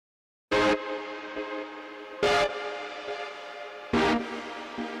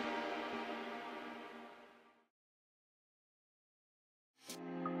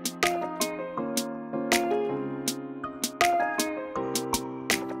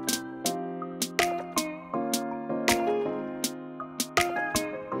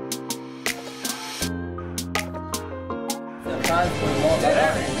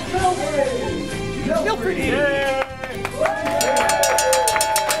Milford.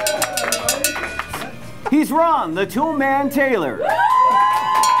 He's Ron, the Toolman Taylor.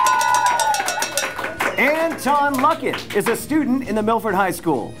 Anton Luckett is a student in the Milford High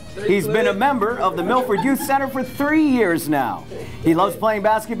School. He's been a member of the Milford Youth Center for 3 years now. He loves playing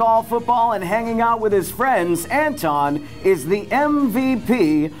basketball, football, and hanging out with his friends. Anton is the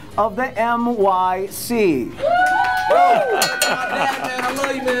MVP of the MYC. I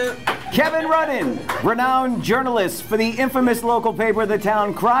love you, man. Kevin Rudden, renowned journalist for the infamous local paper, The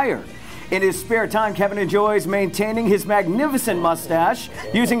Town Crier. In his spare time, Kevin enjoys maintaining his magnificent mustache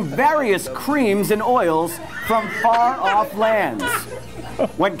using various creams and oils from far-off lands.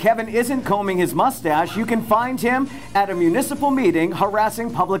 When Kevin isn't combing his mustache, you can find him at a municipal meeting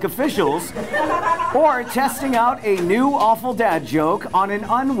harassing public officials or testing out a new awful dad joke on an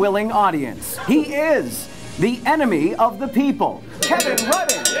unwilling audience. He is the enemy of the people, Kevin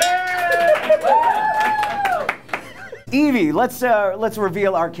Rudden. Evie, let's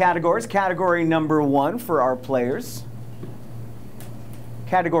reveal our categories. Category number 1 for our players.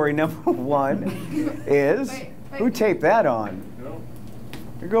 Category number 1 is who taped that on?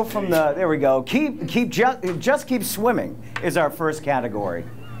 We go from the there we go. Just keep swimming is our first category.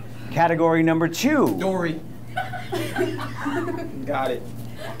 Category number 2. Dory. Got it.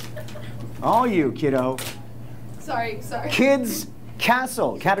 All you, kiddo. Sorry. Kids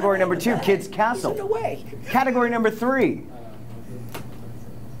Castle. Category number 2, Kids Castle. No way. Category number 3,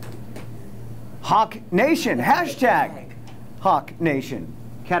 Hawk Nation. Hashtag Hawk Nation.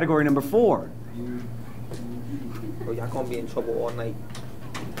 Category number 4, Bro, y'all gonna be in trouble all night.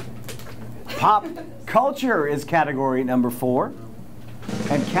 Pop Culture is category number 4.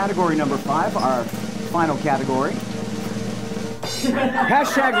 And category number 5, our final category,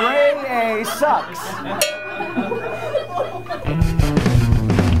 hashtag Ray A sucks.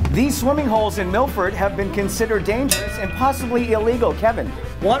 These swimming holes in Milford have been considered dangerous and possibly illegal. Kevin.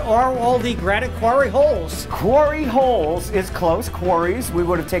 What are all the granite quarry holes? Quarry holes is close. Quarries, we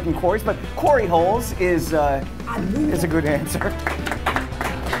would have taken quarries, but quarry holes is a good answer.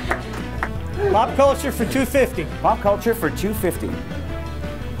 Pop culture for $2.50. Pop culture for $2.50.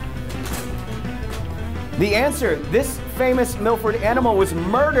 The answer, this famous Milford animal was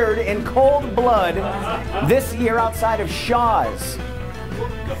murdered in cold blood this year outside of Shaw's.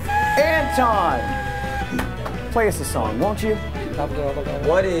 Anton, play us a song, won't you?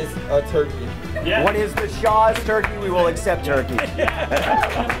 What is a turkey? Yeah. What is the Shaw's turkey? We will accept turkey.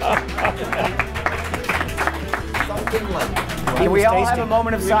 Something like. Can we all have a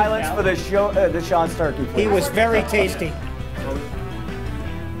moment of silence for the Shaw's turkey, please? He was very tasty.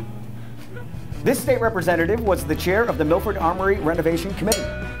 This state representative was the chair of the Milford Armory Renovation Committee.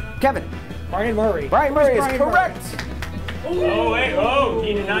 Kevin. Brian Murray. Brian Murray is correct. Oh, wait, oh,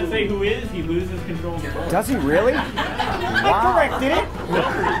 he did not say who is, he loses control of the ball. Does he really? I corrected it.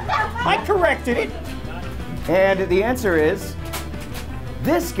 I corrected it. And the answer is,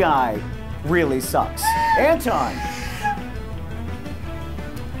 this guy really sucks. Anton.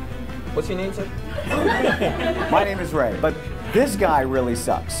 What's your name, sir? My name is Ray, but this guy really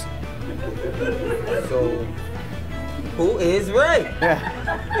sucks. So, who is Ray?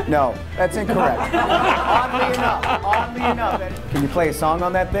 Yeah. No, that's incorrect. Oddly enough. Can you play a song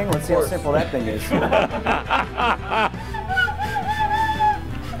on that thing? Let's see how simple that thing is.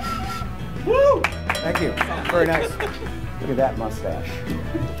 Woo! Thank you. Very nice. Look at that mustache.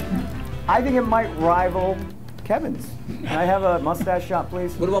 I think it might rival Kevin's. Can I have a mustache shot,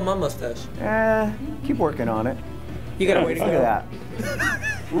 please? What about my mustache? Keep working on it. You got a way to go. Look at that.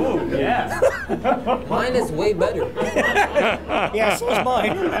 Ooh, yeah. Mine is way better. Yeah, so is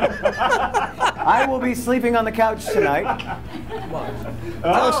mine. I will be sleeping on the couch tonight.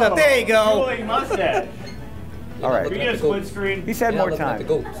 Close up. There you go. Cooling mustache. All right. Can we get a split screen? He said more Looking at time. the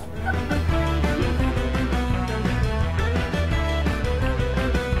goats.